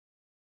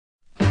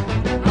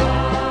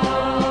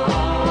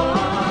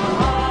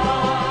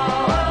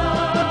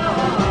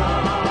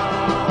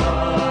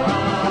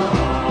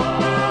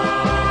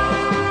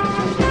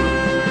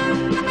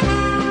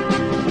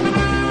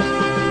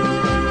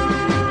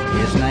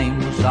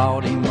was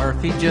Audie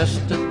Murphy, just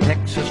a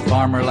Texas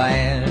farmer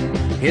lad.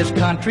 His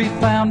country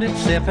found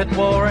itself at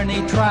war and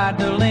he tried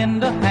to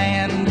lend a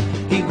hand.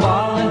 He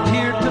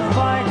volunteered to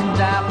fight and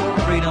die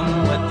for freedom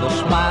with a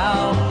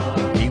smile.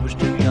 He was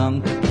too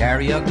young to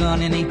carry a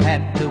gun and he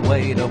had to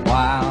wait a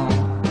while.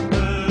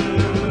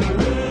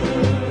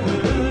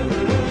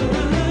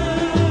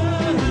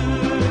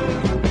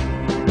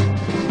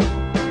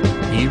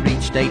 He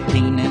reached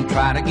 18 and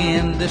tried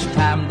again. This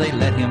time they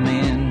let him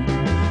in.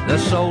 The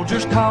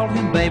soldiers called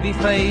him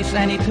babyface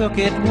and he took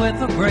it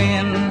with a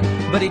grin.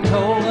 But he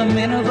told the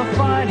men of the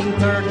fighting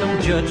third, don't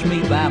judge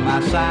me by my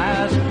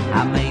size.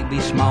 I may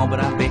be small, but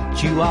I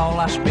bet you all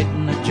I spit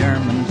in the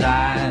German's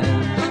eyes.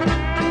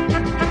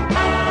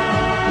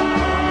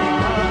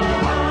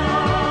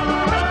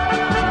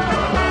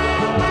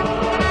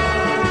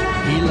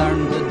 He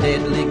learned the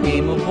deadly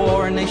game of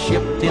war and they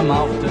shipped him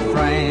off to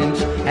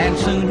France. And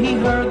soon he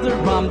heard the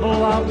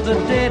rumble of the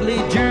deadly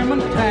German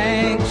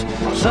tanks.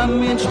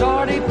 Some men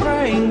started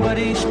praying, but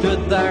he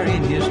stood there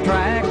in his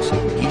tracks.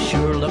 He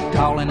sure looked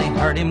tall and they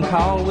heard him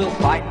call, we'll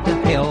fight to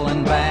hell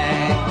and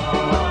back.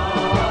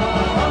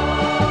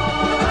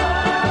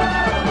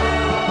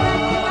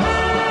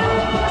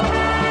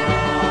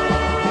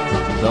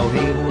 Though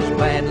he was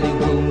badly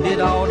wounded,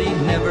 Audie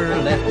never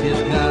left his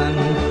gun.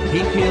 He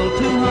killed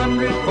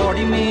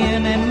 240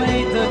 men and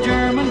made the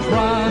Germans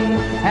run.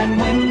 And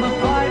when the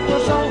fight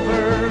was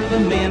over, the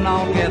men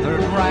all gathered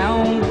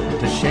round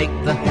to shake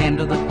the hand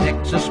of the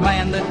Texas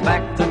man that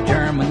backed the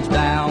Germans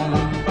down.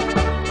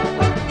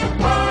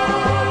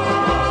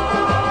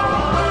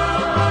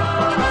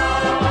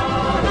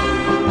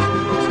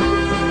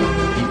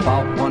 He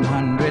fought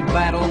 100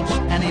 battles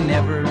and he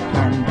never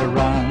turned to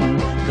run.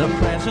 The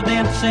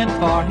president sent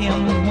for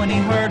him when he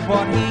heard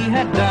what he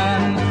had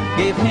done.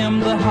 Gave him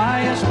the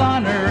highest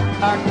honor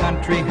our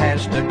country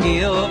has to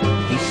give.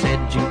 He said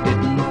you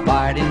didn't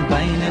fight in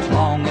vain as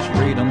long as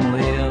freedom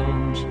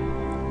lives.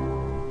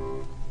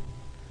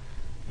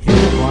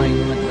 His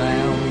plane went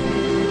down,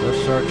 the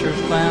searchers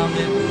found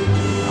it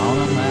on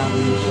a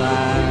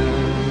mountainside.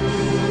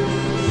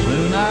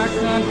 Soon our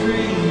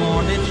country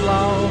mourned its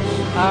loss,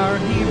 our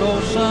hero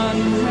son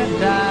had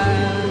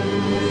died.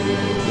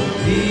 But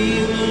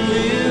he will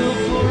live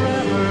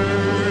forever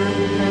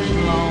as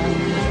long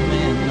as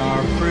men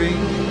are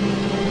free.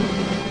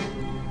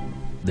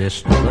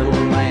 This little